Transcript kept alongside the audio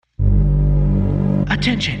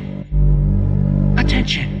Attention.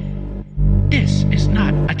 Attention. This is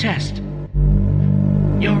not a test.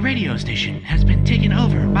 Your radio station has been taken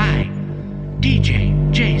over by DJ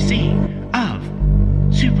JC of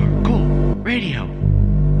Super Cool Radio.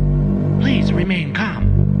 Please remain calm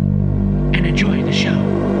and enjoy the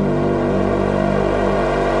show.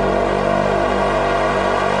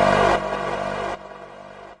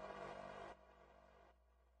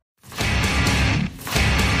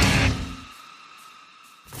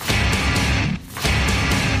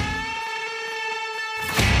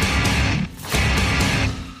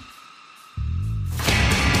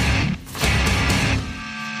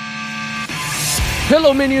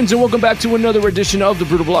 Hello minions, and welcome back to another edition of the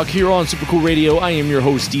Brootal Block here on Super Cool Radio. I am your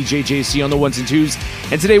host DJ JC on the ones and twos,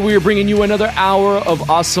 and today we are bringing you another hour of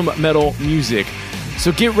awesome metal music.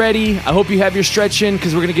 So get ready, I hope you have your stretch in,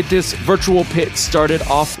 because we're going to get this virtual pit started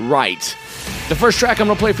off right. The first track I'm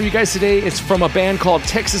going to play for you guys today is from a band called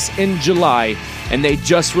Texas in July, and they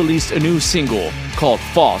just released a new single called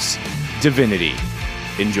False Divinity.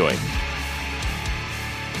 Enjoy.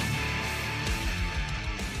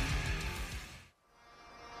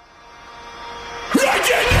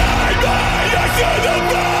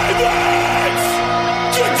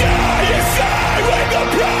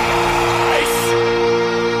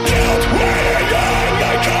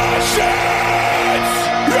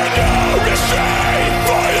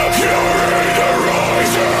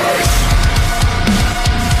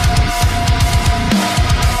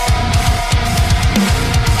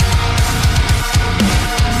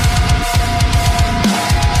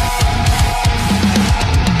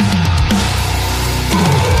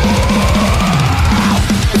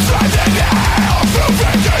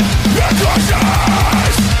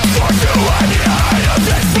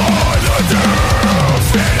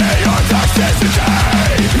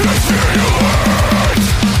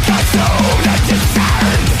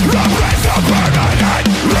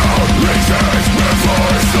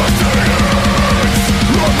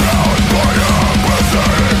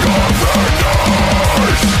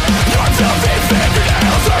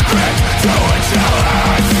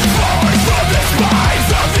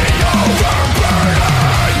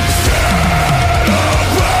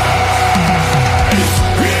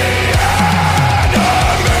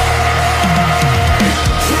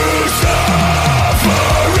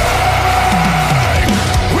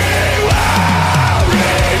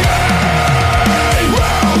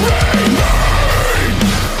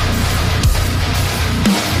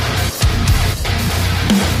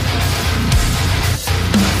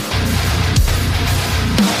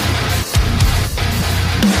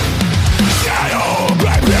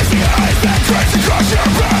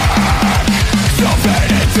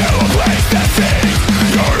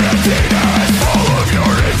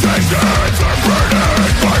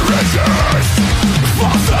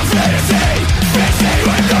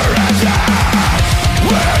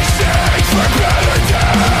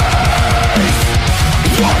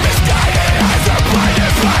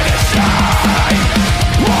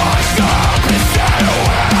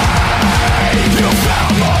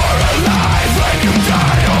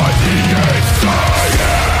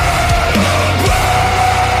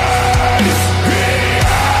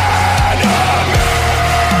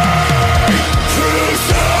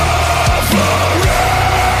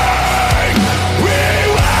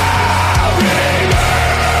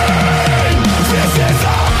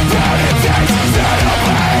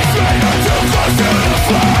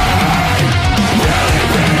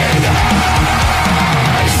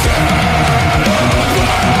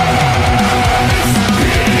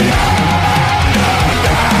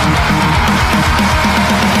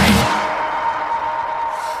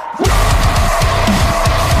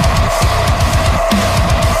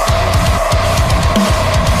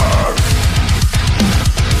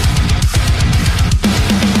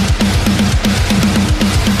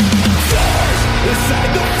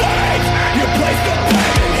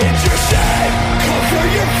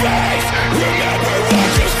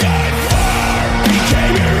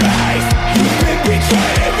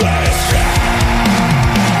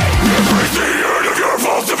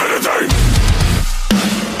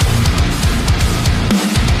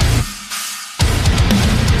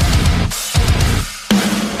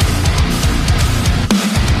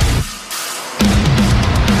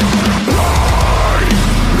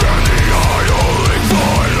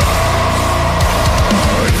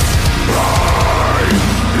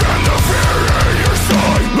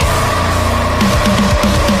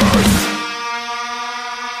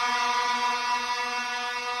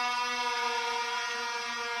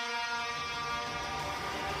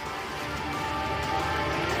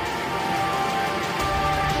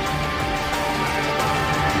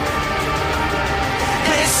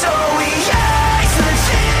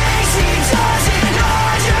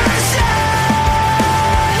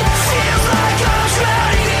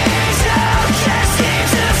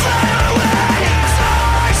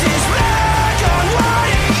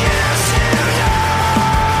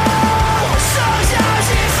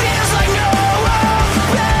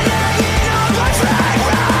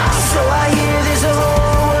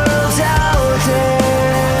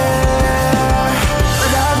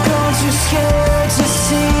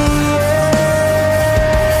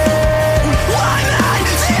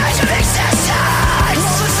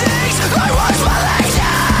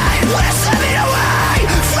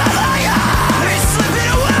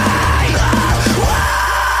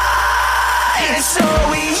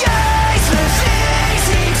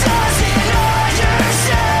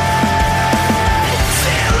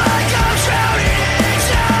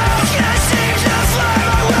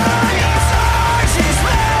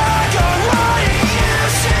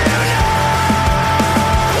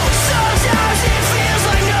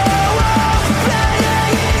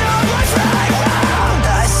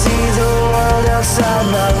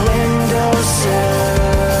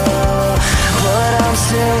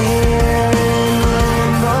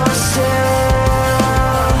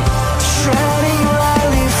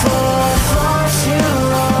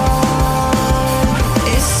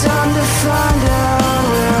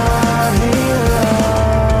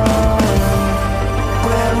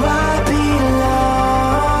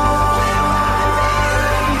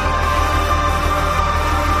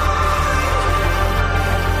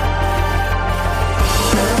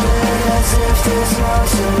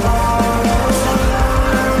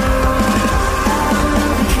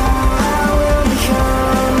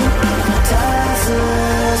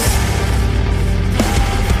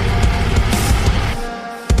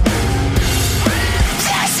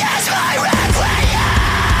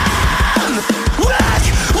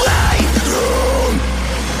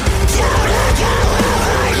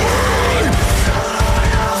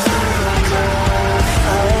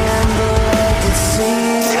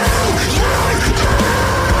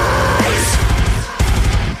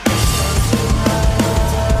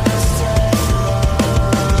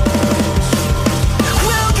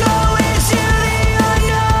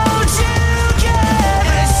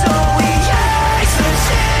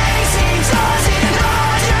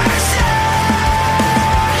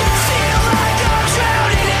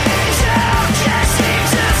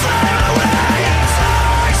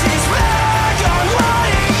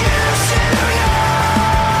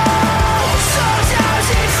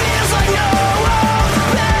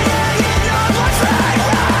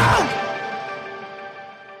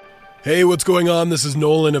 Hey, what's going on? This is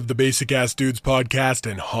Nolan of the Basic Ass Dudes podcast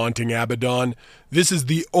and Haunting Abaddon. This is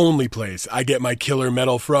the only place I get my killer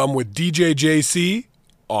metal from with DJ JC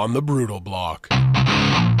on the Brootal block.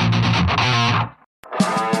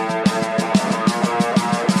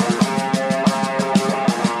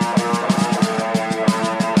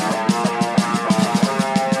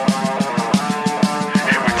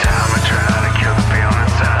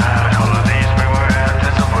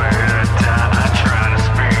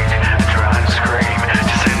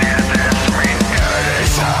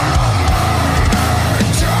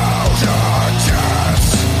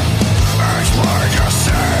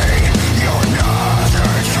 You're not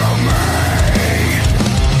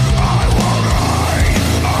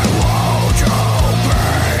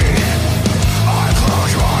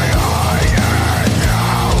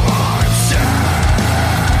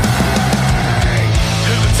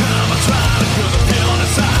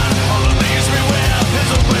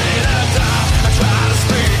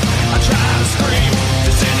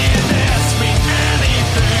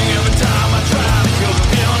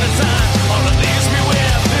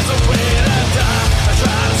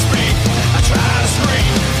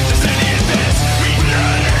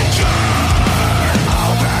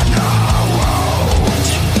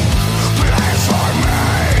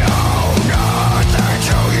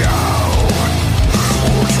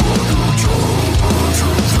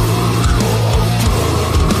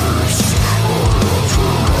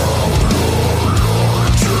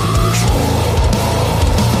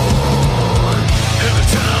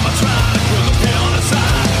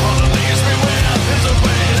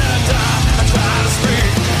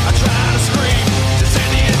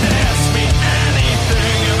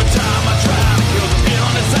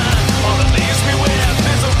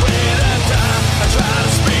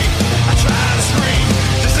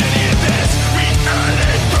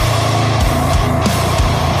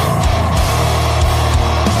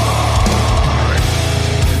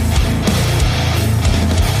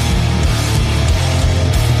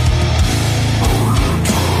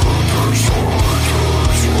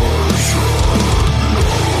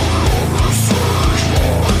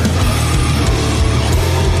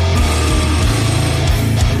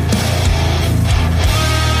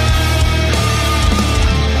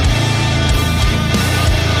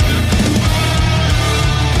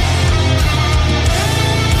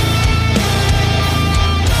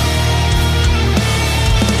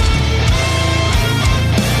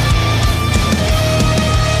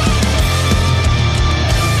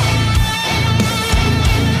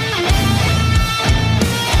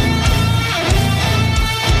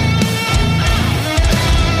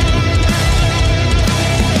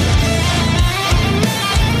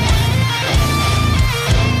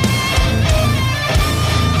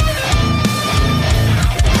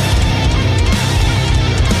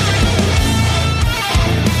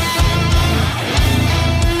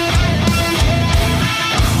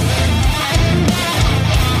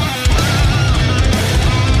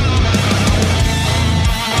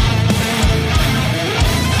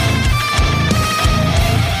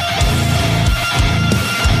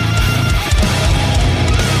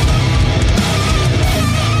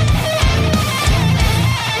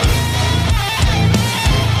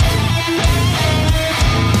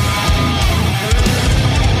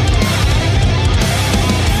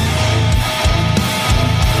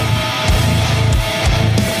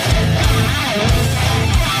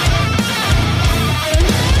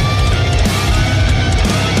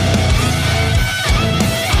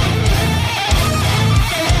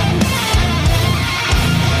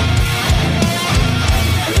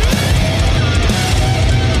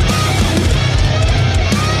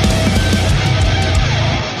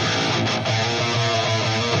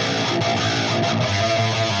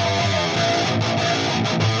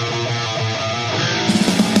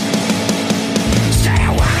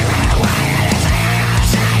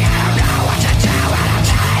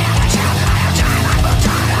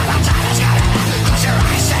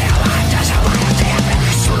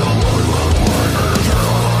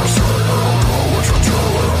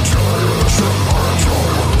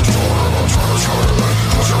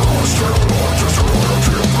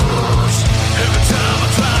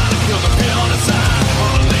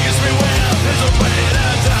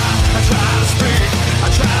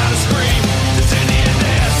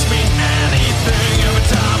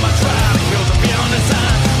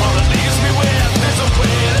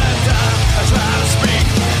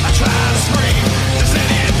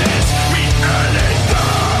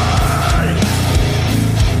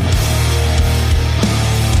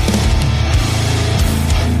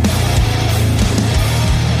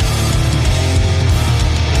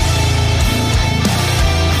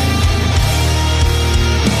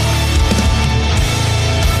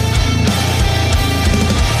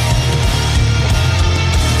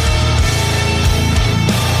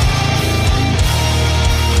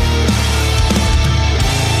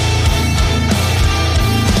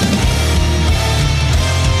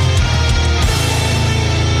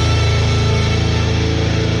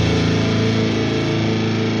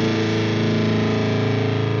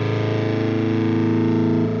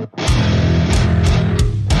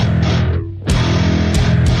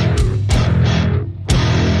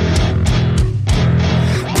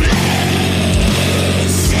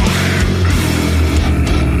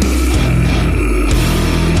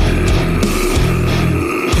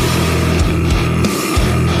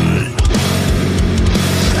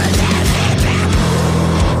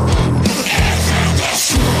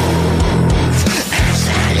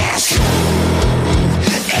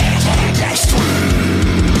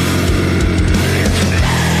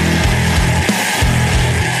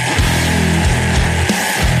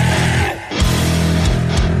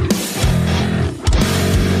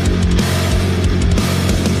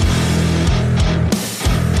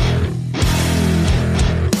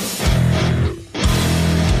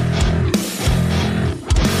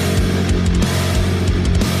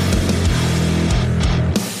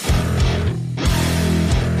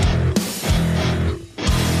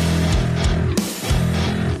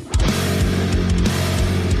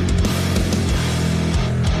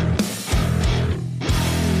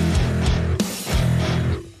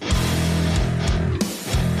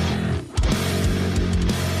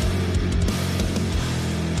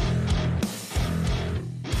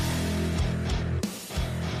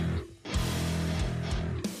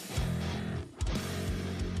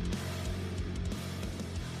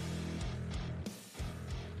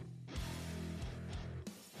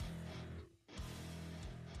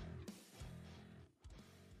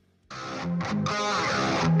These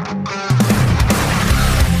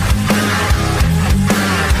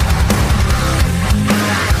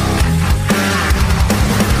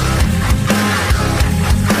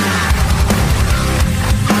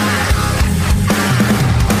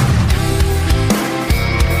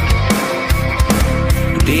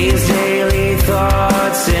daily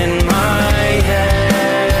thoughts in my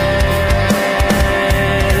head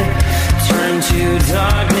turn to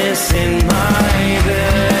darkness in my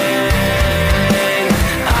bed.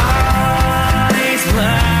 Eyes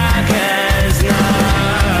black as night,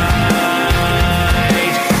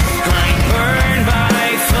 like burned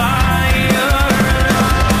by firelight.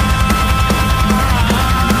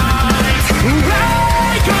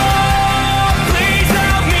 Wake up, please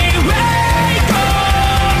help me wake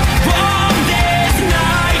up from this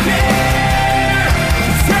nightmare,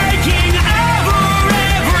 taking over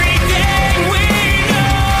everything we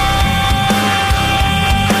know.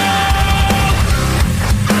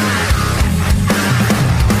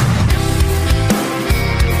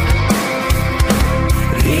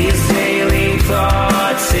 These daily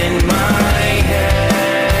thoughts in my head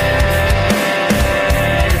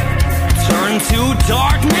turn to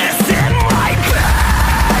darkness in my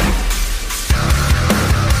bed.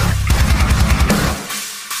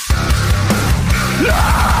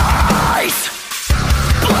 Night,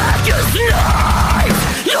 black as night,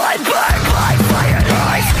 like burned by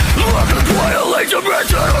firelight. Like a twilight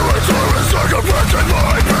dimension, a resurrection of pressing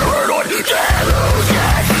my paranoid delusion.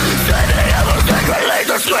 Sending ever secretly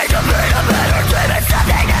the straight to be a better dream. It's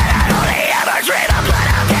something that I only ever dream of, but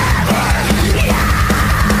I'll never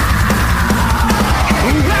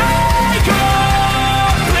wake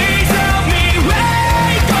up, please help me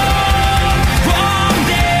wake up from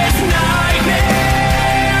this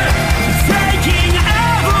nightmare, taking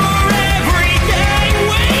over everything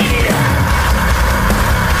we know.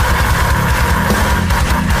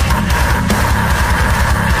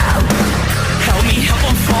 Help me, help,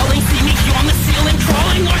 I'm falling. See me here on the ceiling,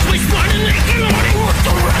 crawling. Watch me sliding, naked, morning. What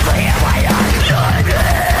the really am I undone?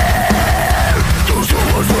 There's so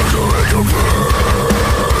much pressure in your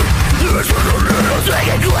brain. This is a little thing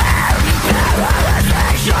in cloud.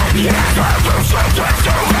 Paralyzation. Yes, I'm so sensitive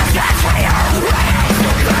to risk. That's why I'm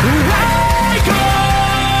wake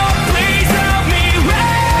up, please help me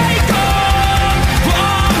wake up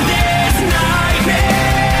from this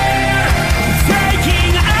nightmare,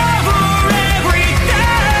 taking over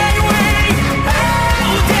everything we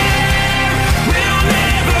hold dear. We'll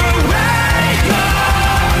never wake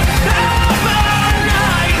up of a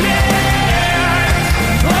nightmare,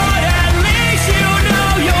 but at least you know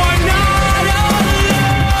you're not alone.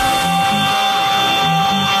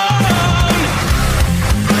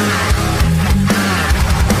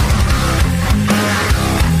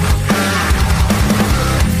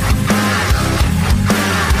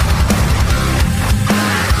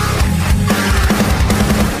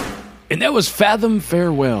 And that was Fathom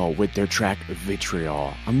Farewell with their track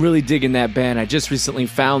Vitriol. I'm really digging that band. I just recently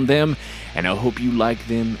found them, and I hope you like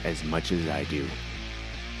them as much as I do.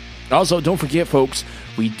 Also, don't forget, folks,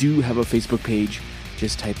 we do have a Facebook page.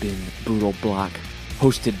 Just type in Brootal Block,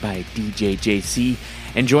 hosted by DJ JC,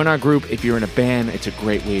 and join our group if you're in a band. It's a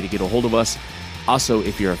great way to get a hold of us. Also,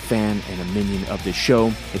 if you're a fan and a minion of the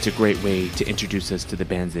show, it's a great way to introduce us to the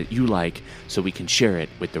bands that you like so we can share it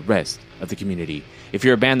with the rest of the community. If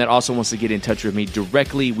you're a band that also wants to get in touch with me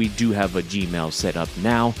directly, we do have a Gmail set up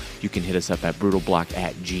now. You can hit us up at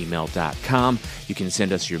brutalblock@gmail.com. You can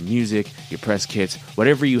send us your music, your press kits,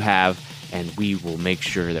 whatever you have, and we will make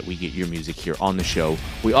sure that we get your music here on the show.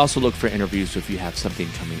 We also look for interviews, so if you have something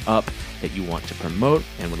coming up that you want to promote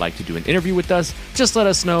and would like to do an interview with us, just let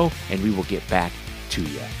us know and we will get back to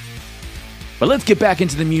you. But let's get back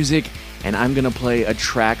into the music, and I'm going to play a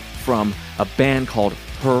track from a band called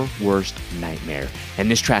Her Worst Nightmare, and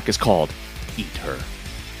this track is called Eat Her.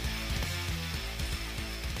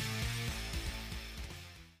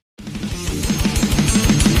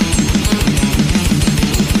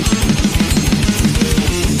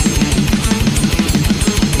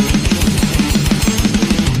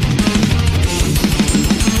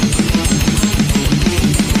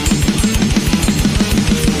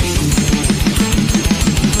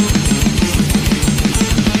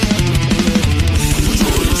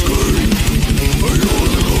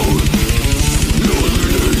 No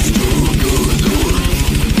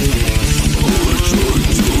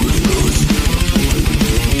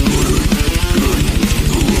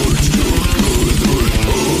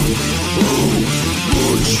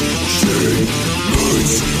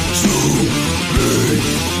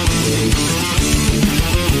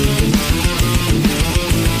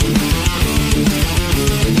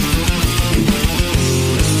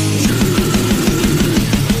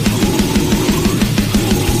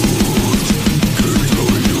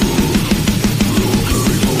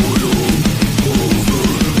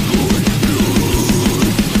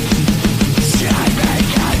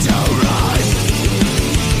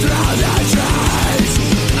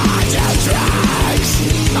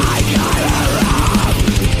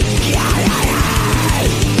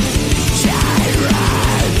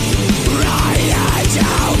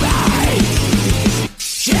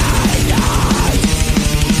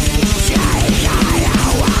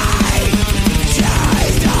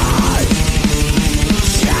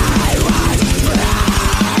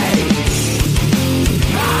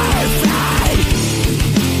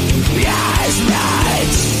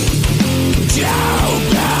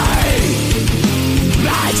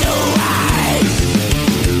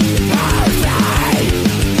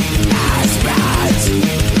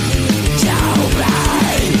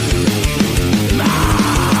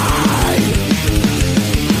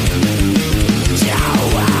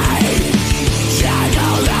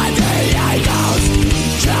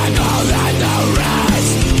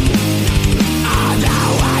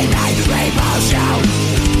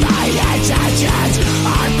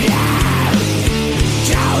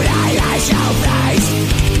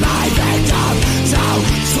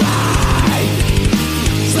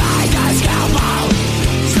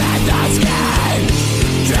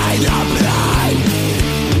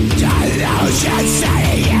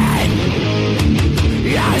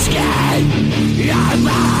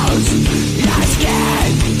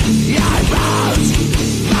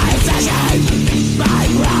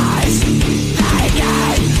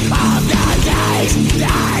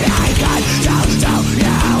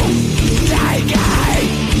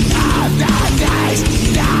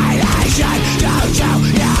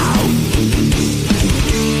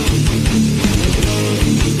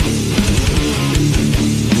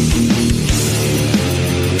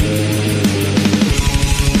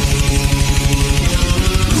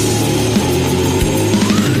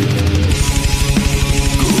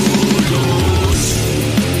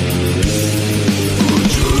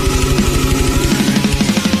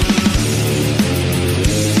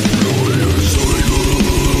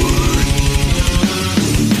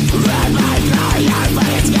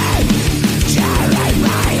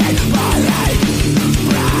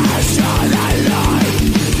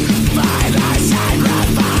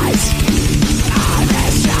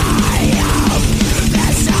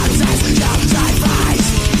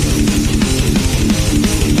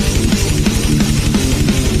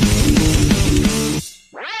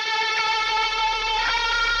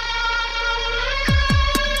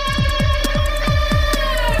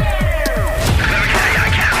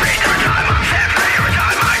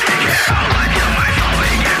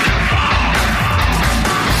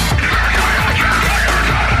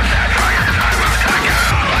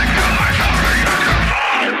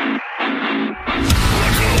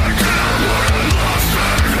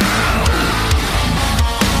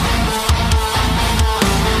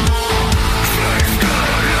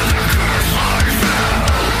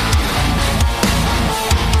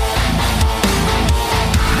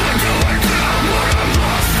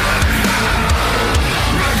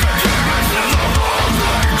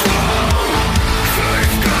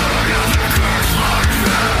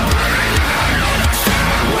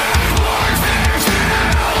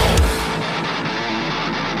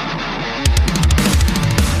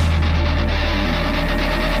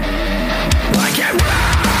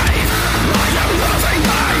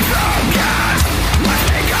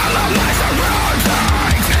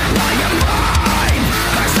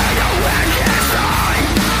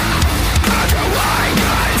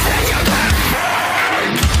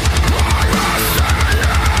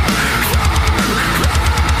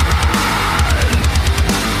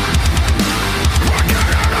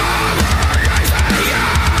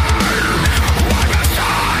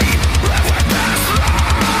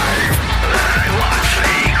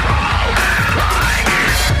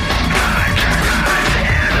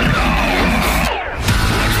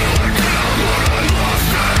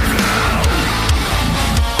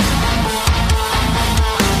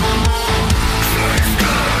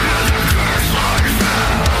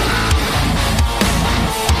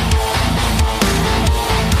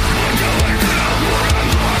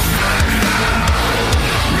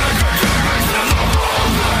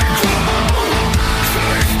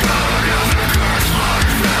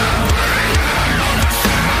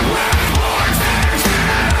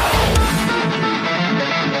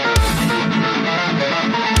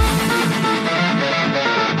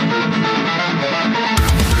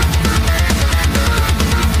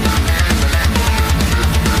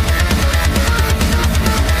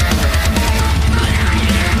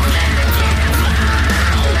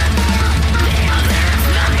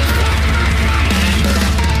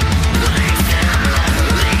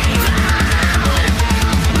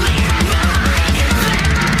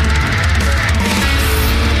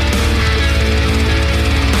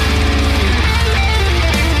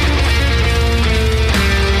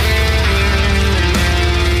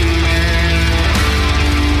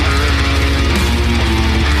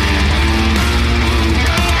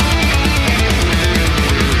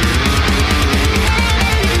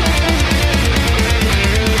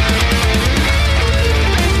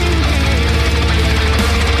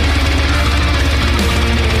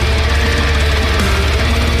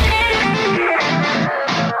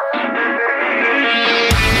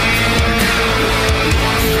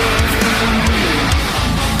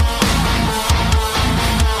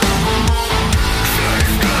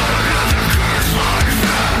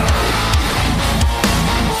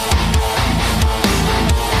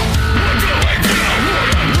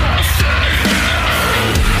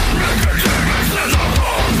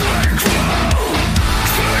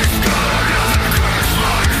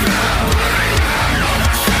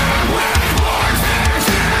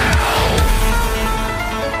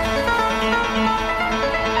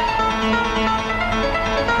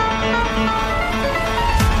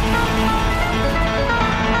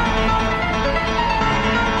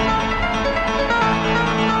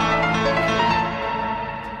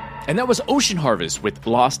And that was Ocean Harvest with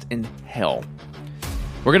Lost in Hell.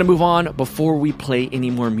 We're going to move on before we play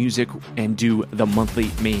any more music and do the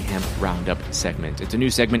monthly Mayhem Roundup segment. It's a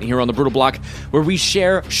new segment here on the Brootal Block where we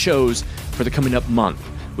share shows for the coming up month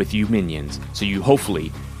with you minions. So you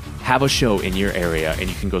hopefully have a show in your area and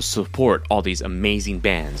you can go support all these amazing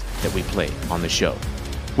bands that we play on the show.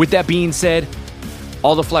 With that being said,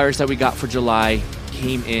 all the flyers that we got for July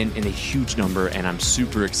came in a huge number, and I'm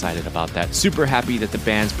super excited about that. Super happy that the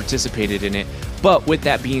bands participated in it. But with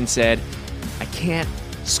that being said, I can't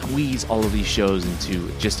squeeze all of these shows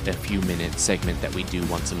into just a few minute segment that we do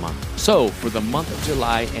once a month. So for the month of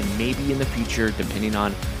July, and maybe in the future, depending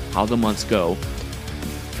on how the months go,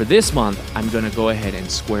 for this month, I'm going to go ahead and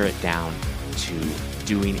square it down to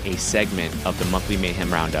doing a segment of the monthly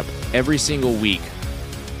Mayhem Roundup every single week,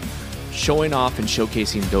 showing off and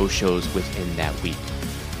showcasing those shows within that week.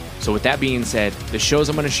 So with that being said, the shows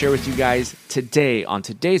I'm going to share with you guys today on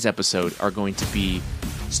today's episode are going to be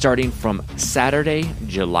starting from Saturday,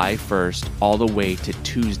 July 1st, all the way to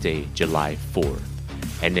Tuesday, July 4th.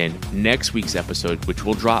 And then next week's episode, which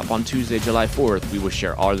will drop on Tuesday, July 4th, we will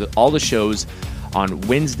share all the shows on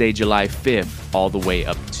Wednesday, July 5th, all the way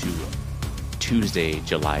up to Tuesday,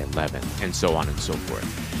 July 11th, and so on and so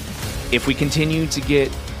forth. If we continue to get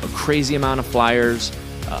a crazy amount of flyers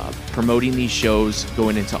promoting these shows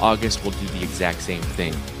going into August, we'll do the exact same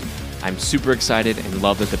thing. I'm super excited and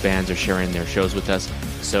love that the bands are sharing their shows with us.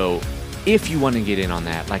 So if you want to get in on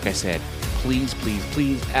that, like I said, please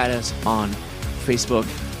add us on Facebook,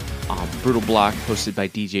 Brootal Block, hosted by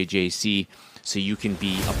DJ JC, so you can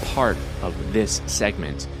be a part of this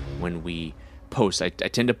segment when we post. I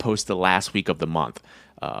tend to post the last week of the month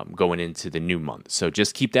going into the new month. So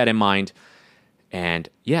just keep that in mind. And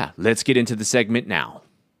yeah, let's get into the segment now.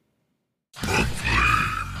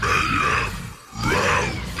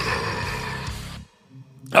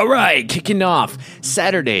 All right, kicking off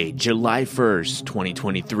Saturday, July 1st,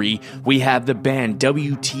 2023, we have the band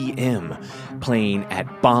WTM playing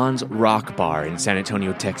at Bond's Rock Bar in San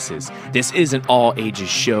Antonio, Texas. This is an all-ages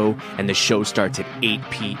show, and the show starts at 8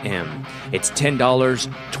 p.m. It's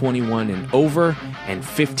 $10, 21 and over, and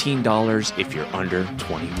 $15 if you're under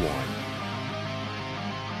 21.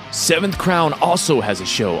 Seventh Crown also has a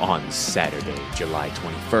show on Saturday, July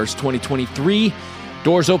 21st, 2023.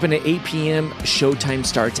 Doors open at 8 p.m. Showtime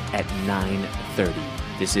starts at 9:30.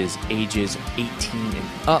 This is ages 18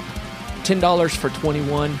 and up. $10 for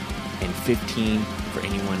 21 and $15 for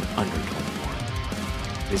anyone under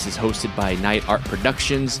 21. This is hosted by Night Art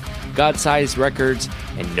Productions, God Size Records,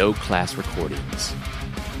 and No Class Recordings.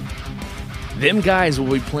 Them guys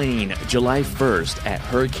will be playing July 1st at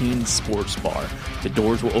Hurricane Sports Bar. The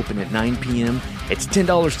doors will open at 9 p.m. It's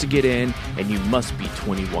 $10 to get in, and you must be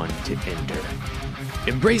 21 to enter.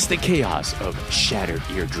 Embrace the chaos of shattered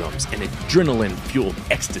eardrums and adrenaline-fueled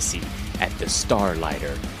ecstasy at the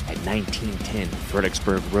Starlighter at 1910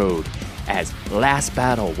 Fredericksburg Road, as Last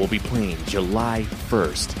Battle will be playing July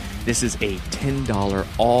 1st. This is a $10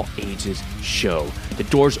 all-ages show. The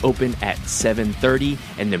doors open at 7:30,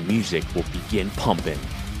 and the music will begin pumping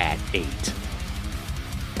at 8.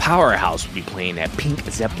 Powerhouse will be playing at Pink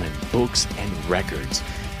Zeppelin Books and Records.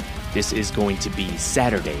 This is going to be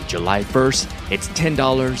Saturday, July 1st. It's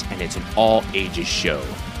 $10, and it's an all-ages show.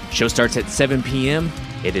 Show starts at 7 p.m.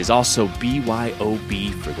 It is also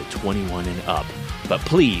BYOB for the 21 and up. But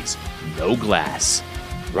please, no glass.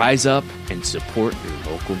 Rise up and support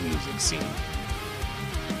your local music scene.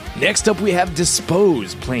 Next up, we have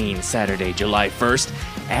Dispose playing Saturday, July 1st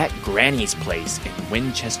at Granny's Place in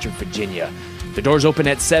Winchester, Virginia. The doors open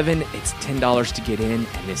at 7. It's $10 to get in,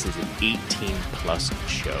 and this is an 18-plus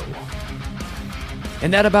show.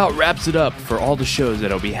 And that about wraps it up for all the shows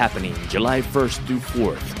that will be happening July 1st through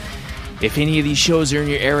 4th. If any of these shows are in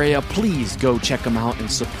your area, please go check them out and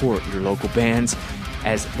support your local bands,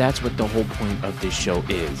 as that's what the whole point of this show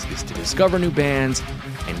is to discover new bands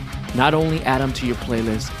and not only add them to your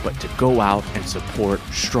playlist, but to go out and support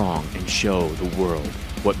strong and show the world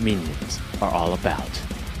what Minions are all about.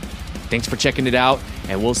 Thanks for checking it out,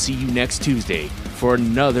 and we'll see you next Tuesday for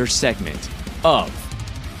another segment of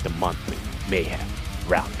the monthly Mayhem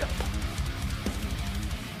Roundup.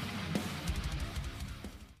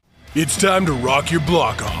 It's time to rock your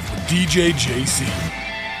block off with DJ JC.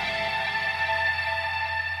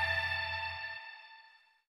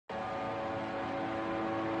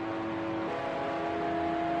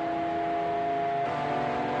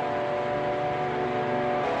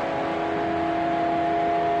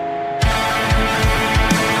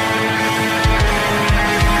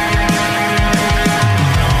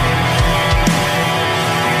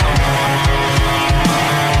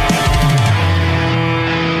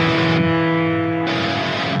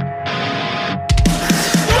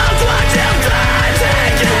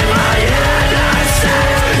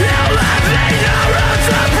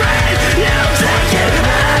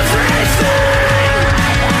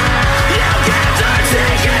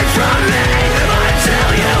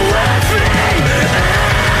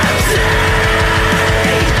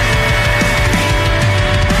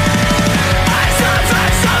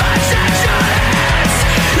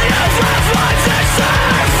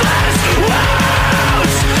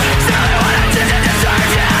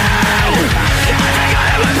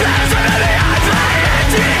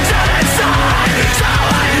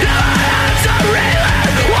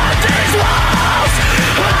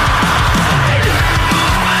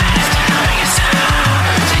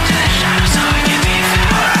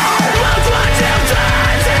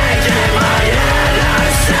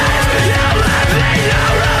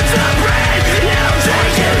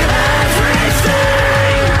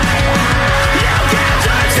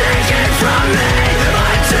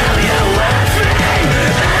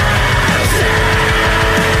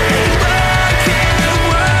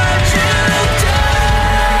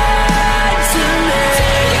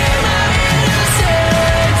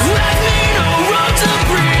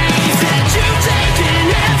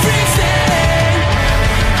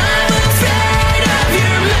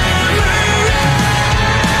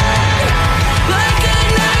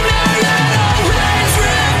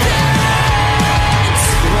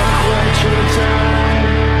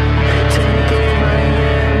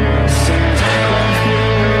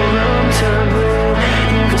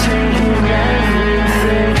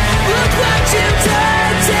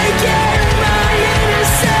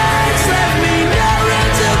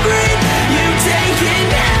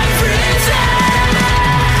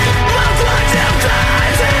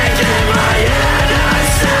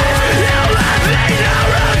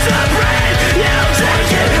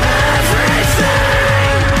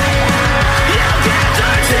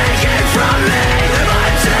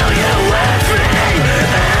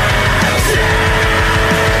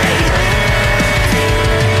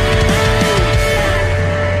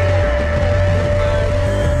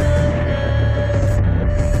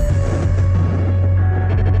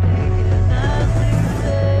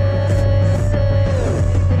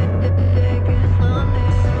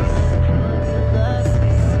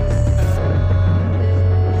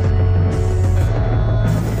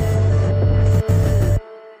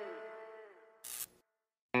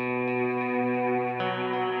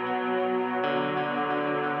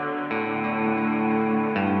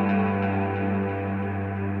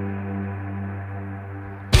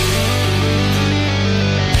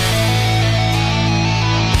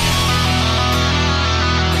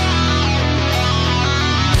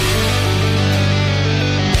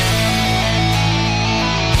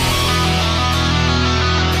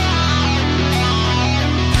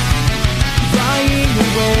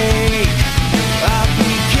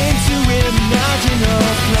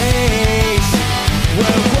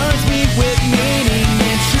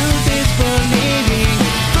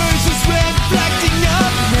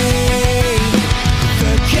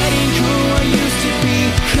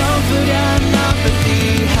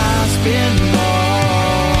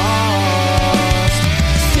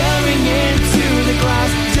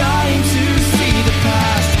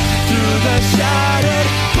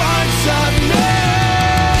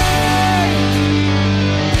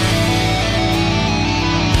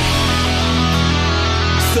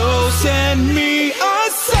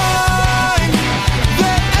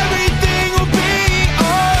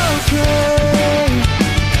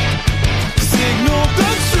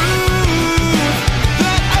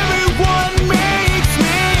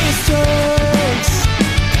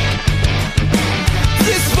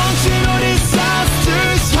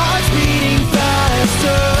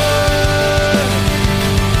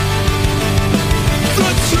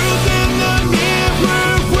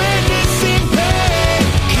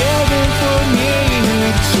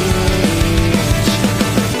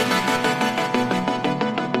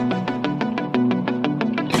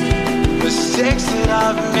 mistakes that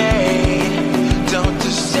I've made don't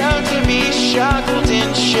deserve to be shackled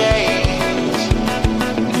in chains.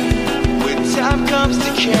 When time comes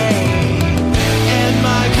decay and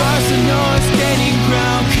my arsenal is gaining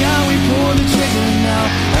ground, can we pull the trigger now?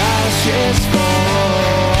 Ashes fall,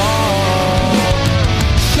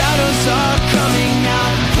 shadows are coming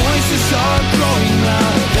out, voices are growing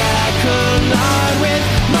loud that collide with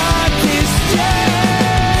my disdain.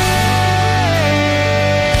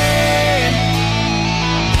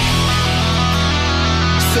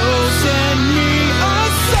 So send me a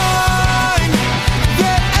sign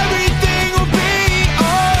that everything will be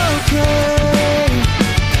okay.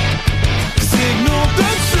 Signal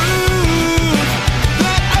the truth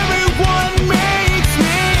that everyone makes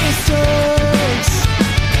mistakes.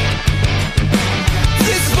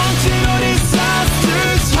 Dysfunctional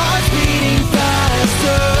disasters, hearts beating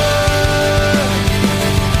faster.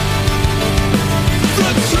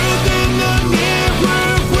 The truth in the mirror,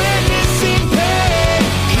 witnessing pain,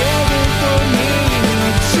 caring for me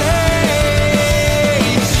change.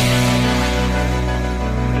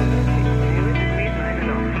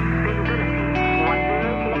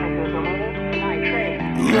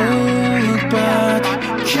 Look back,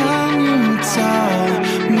 can you tell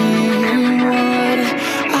me what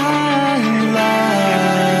I lack?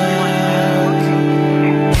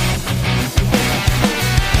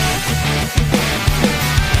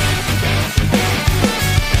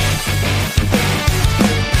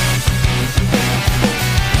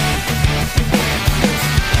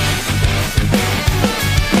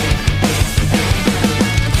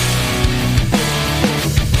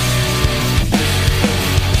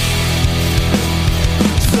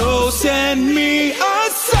 So send me a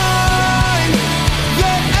sign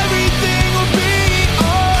that everything will be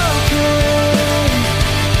okay.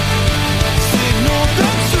 Signal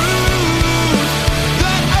the truth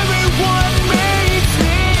that everyone makes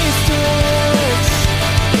mistakes.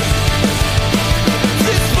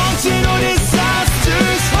 Dysfunctional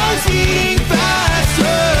disasters, hearts beating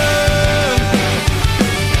faster.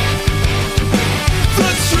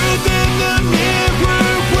 The truth in the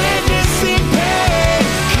mirror, witnessing pain,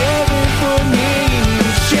 caring for me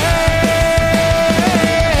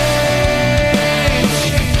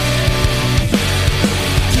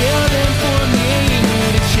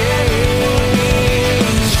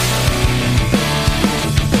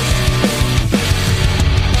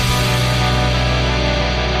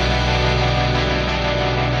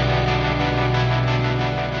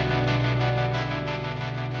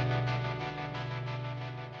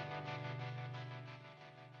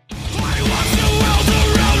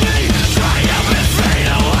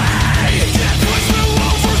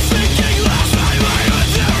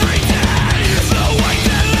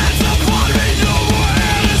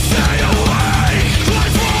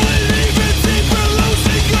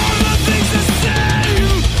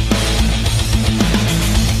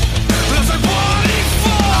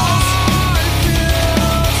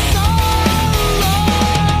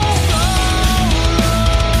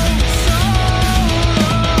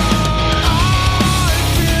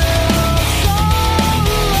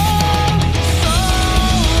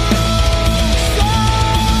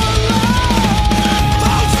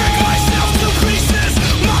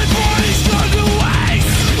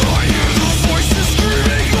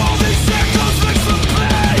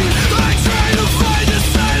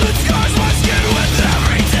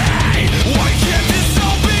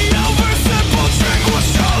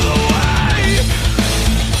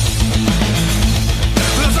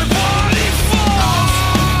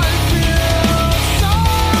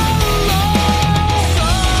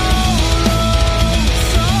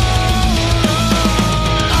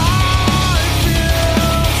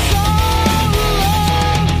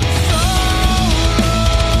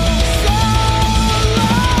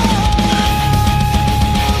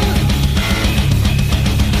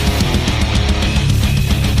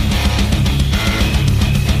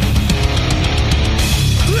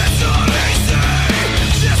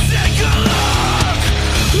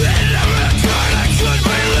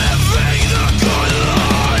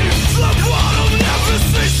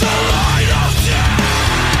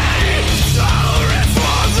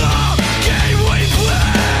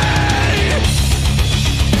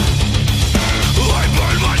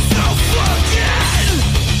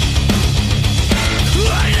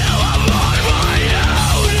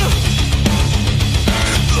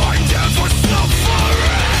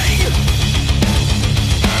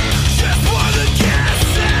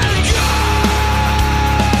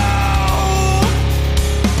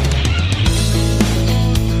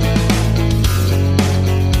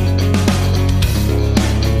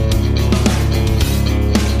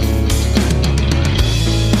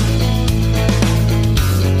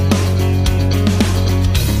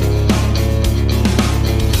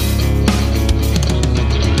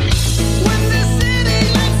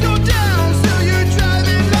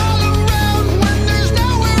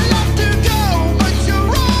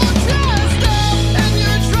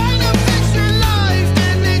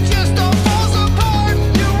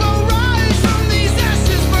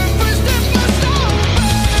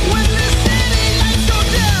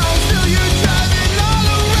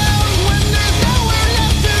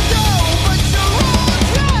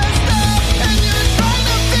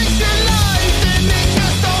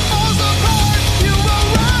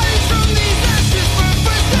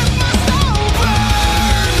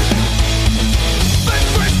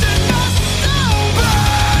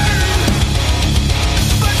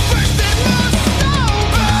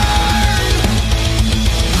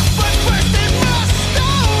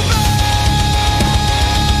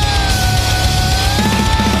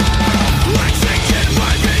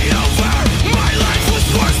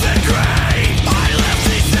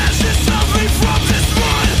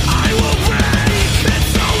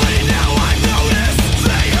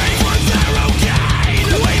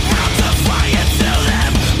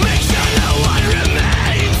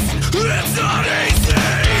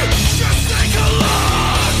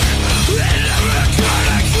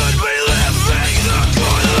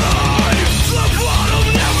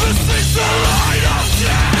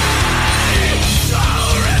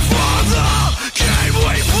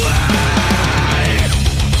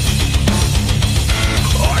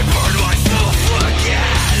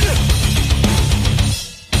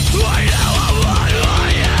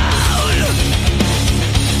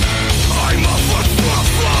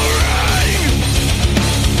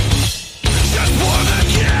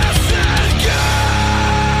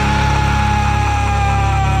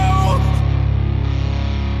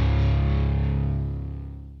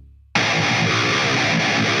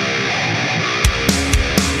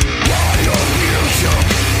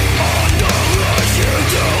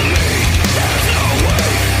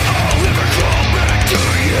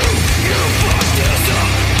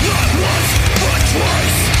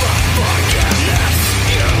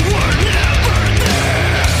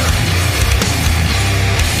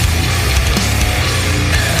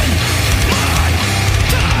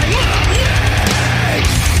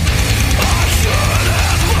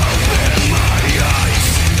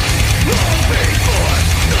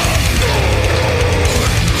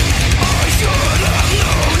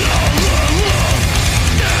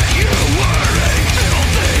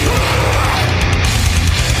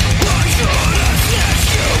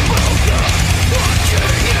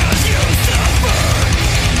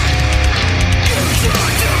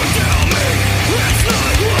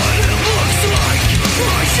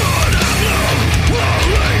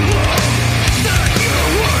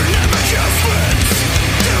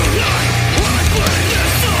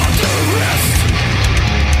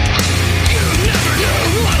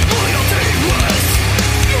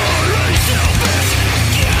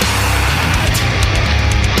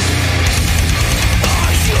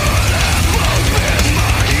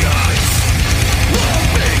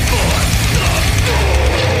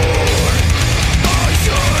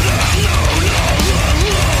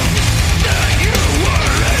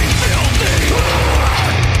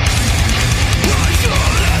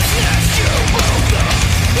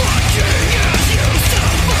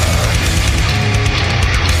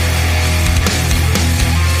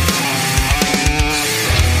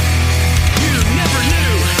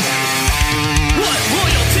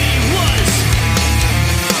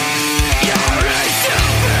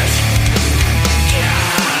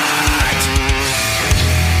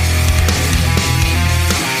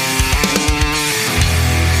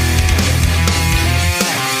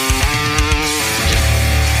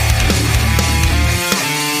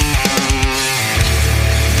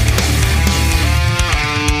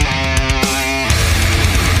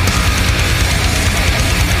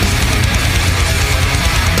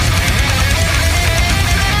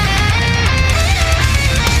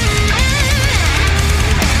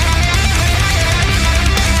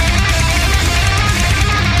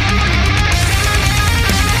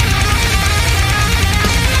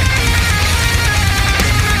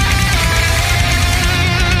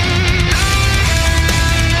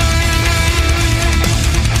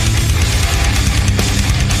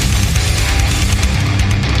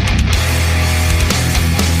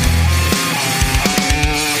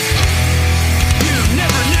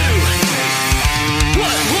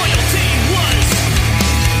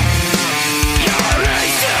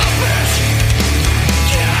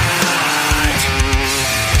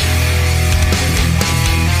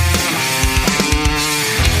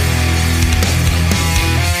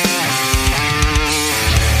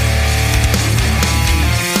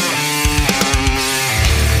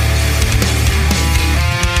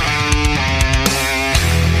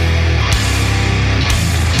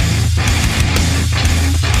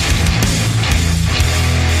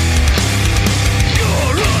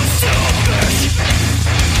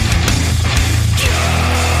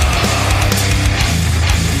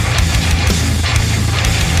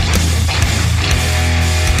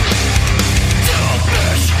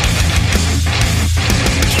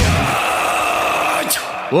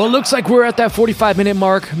Well, it looks like we're at that 45-minute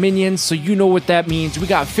mark, minions, so you know what that means. We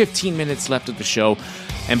got 15 minutes left of the show.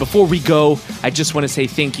 And before we go, I just want to say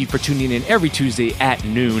thank you for tuning in every Tuesday at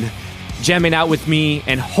noon, jamming out with me,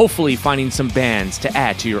 and hopefully finding some bands to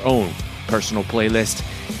add to your own personal playlist.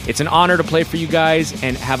 It's an honor to play for you guys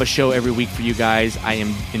and have a show every week for you guys. I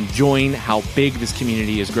am enjoying how big this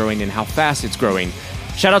community is growing and how fast it's growing.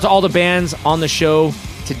 Shout out to all the bands on the show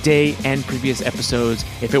today and previous episodes.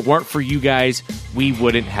 If it weren't for you guys, we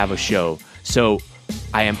wouldn't have a show. So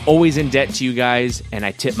I am always in debt to you guys, and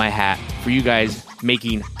I tip my hat for you guys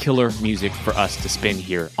making killer music for us to spin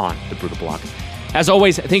here on the Brootal Block. As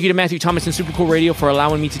always, thank you to Matthew Thomas and Super Cool Radio for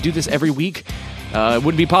allowing me to do this every week. It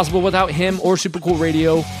wouldn't be possible without him or Super Cool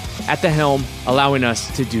Radio at the helm allowing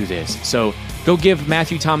us to do this. So go give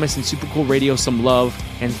Matthew Thomas and Super Cool Radio some love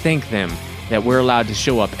and thank them that we're allowed to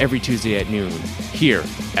show up every Tuesday at noon here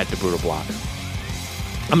at the Brootal Block.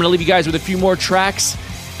 I'm going to leave you guys with a few more tracks.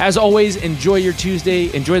 As always, enjoy your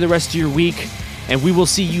Tuesday, enjoy the rest of your week, and we will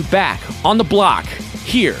see you back on the block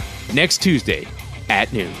here next Tuesday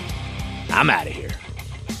at noon. I'm out of here.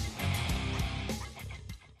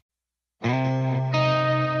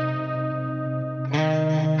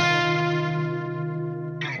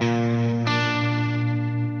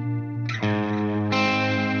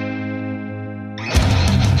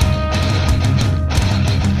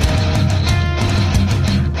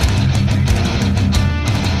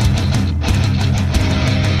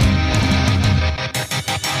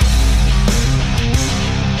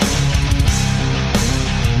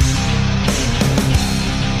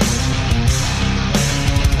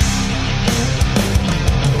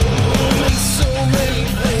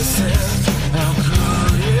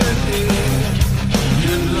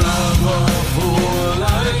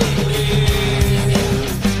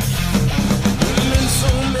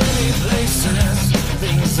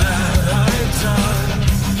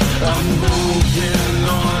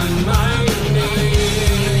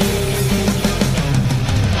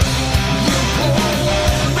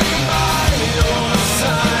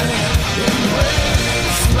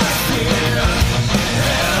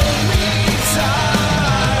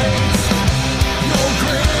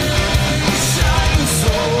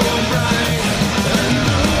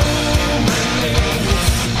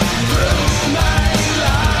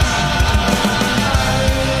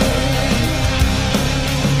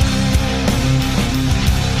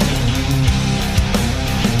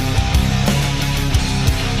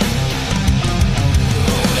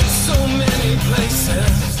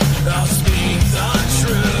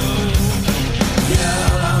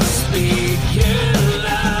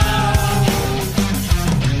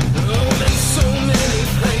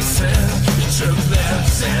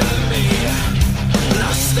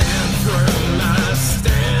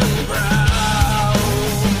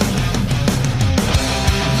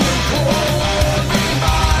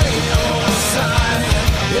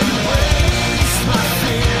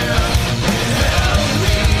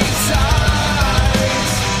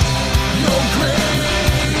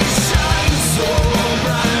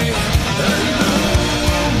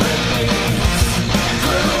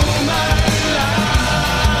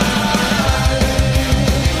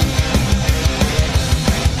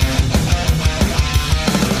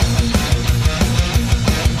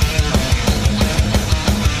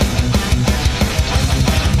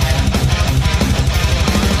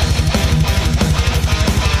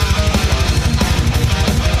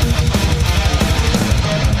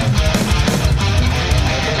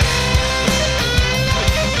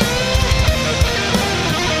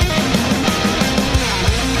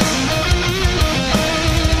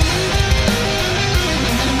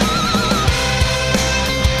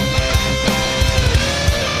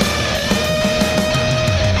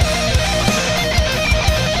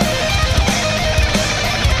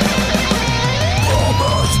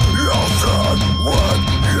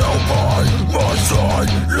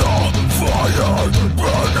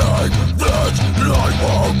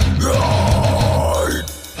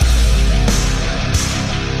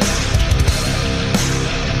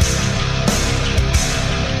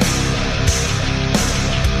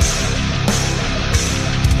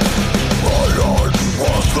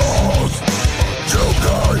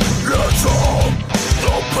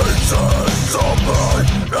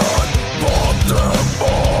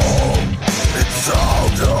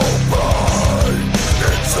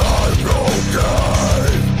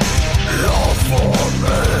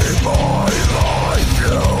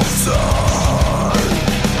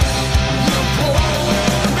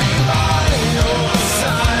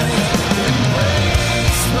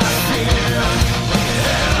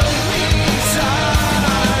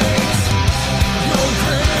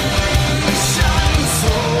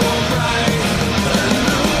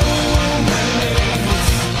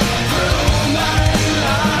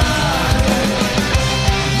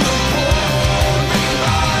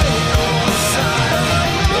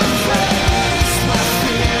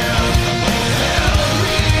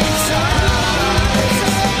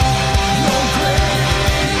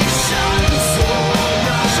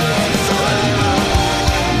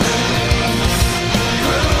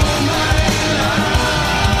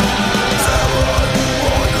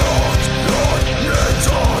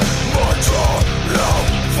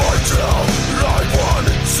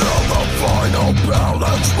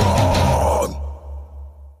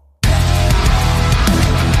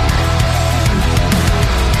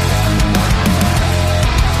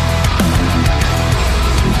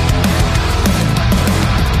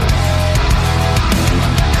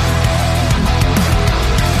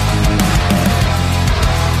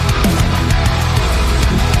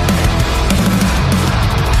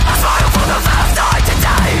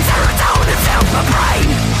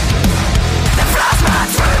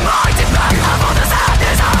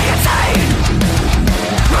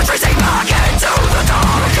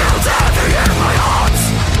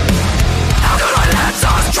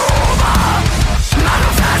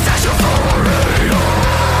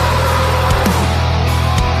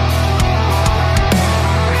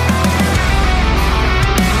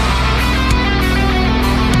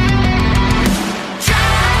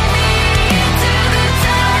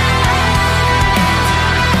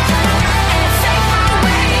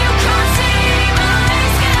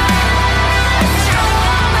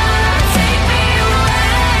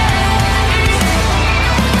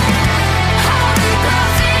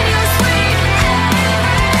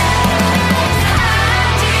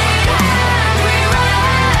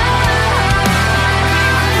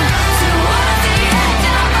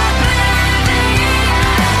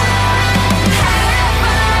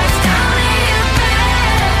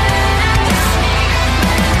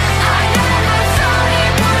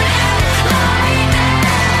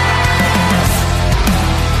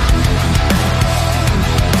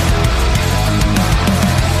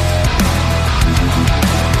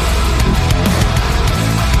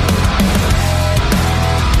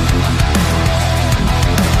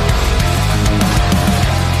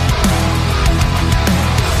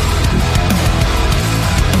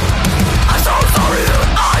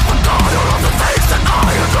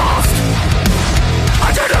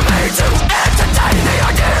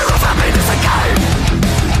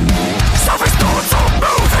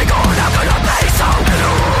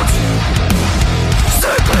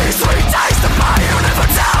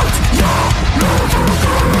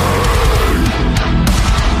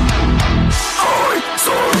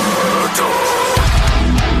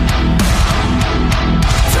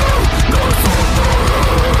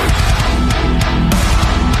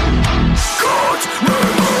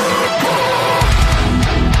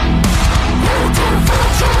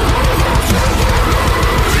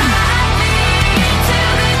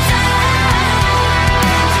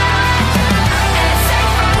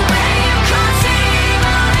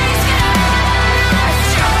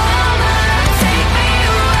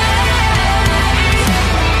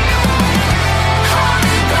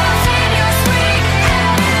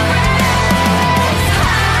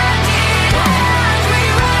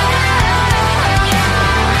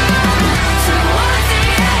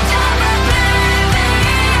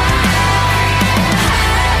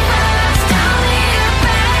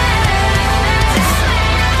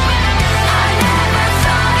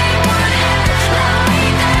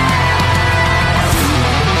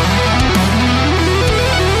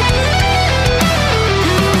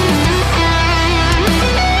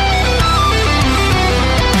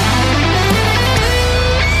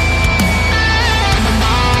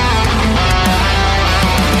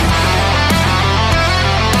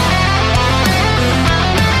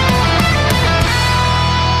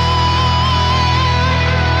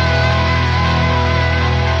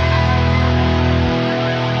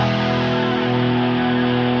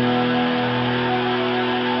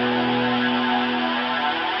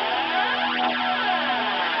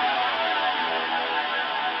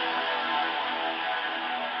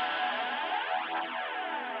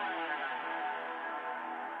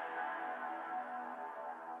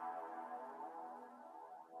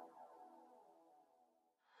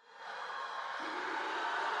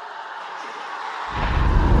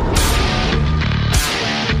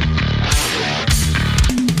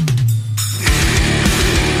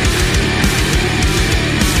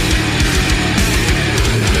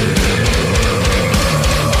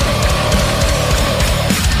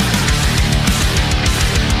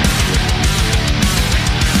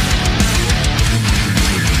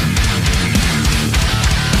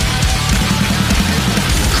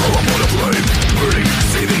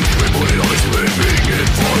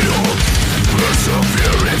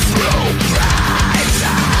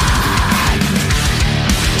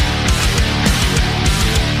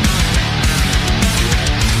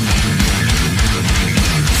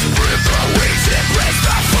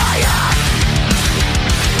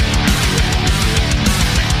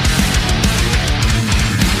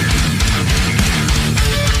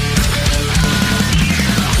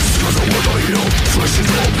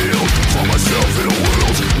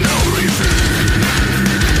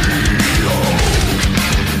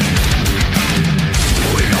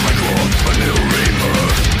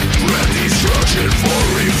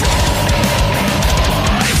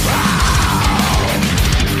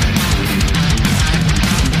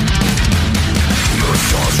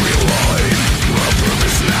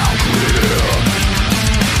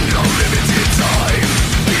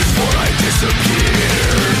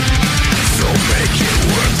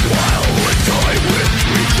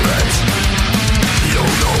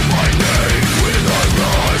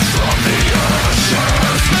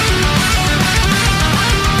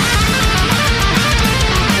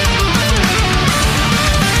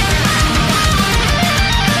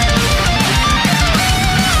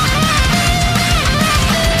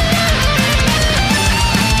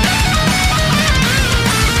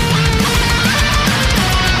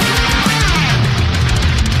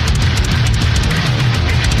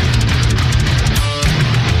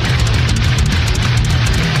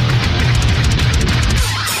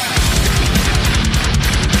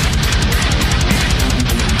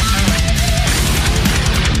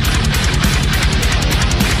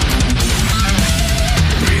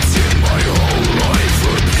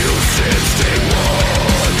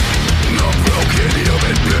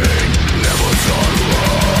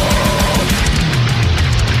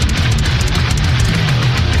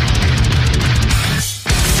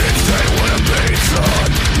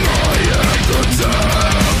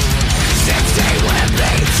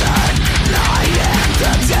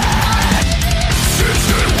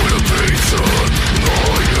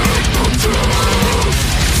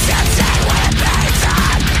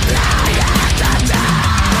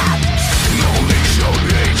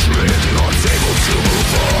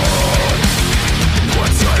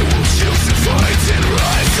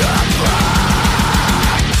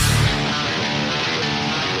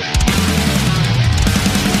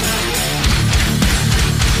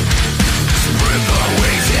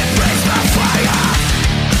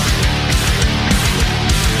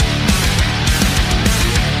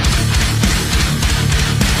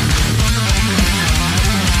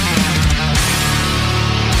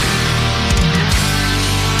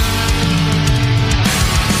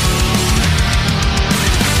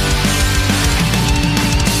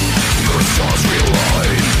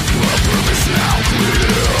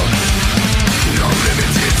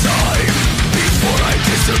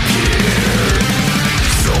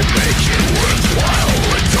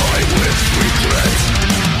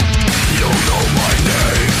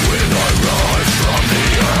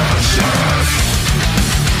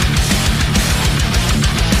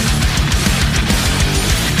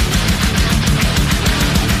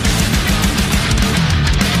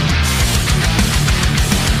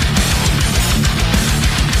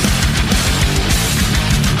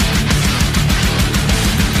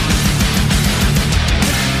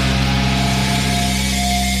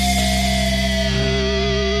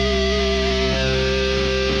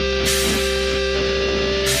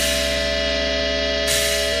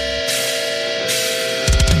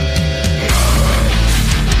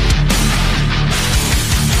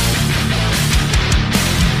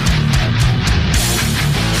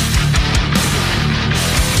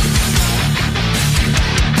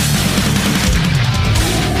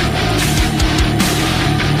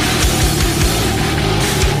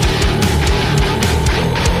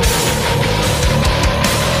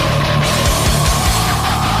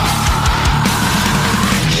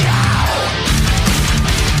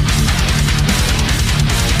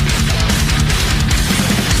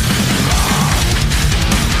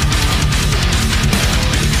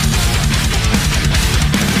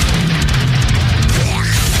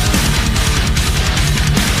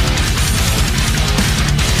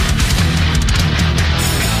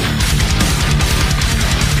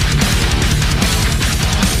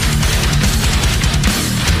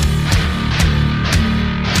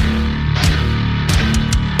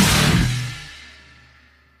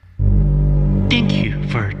 Thank you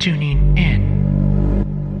for tuning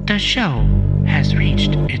in. The show has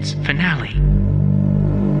reached its finale.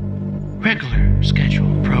 Regular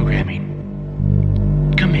scheduled programming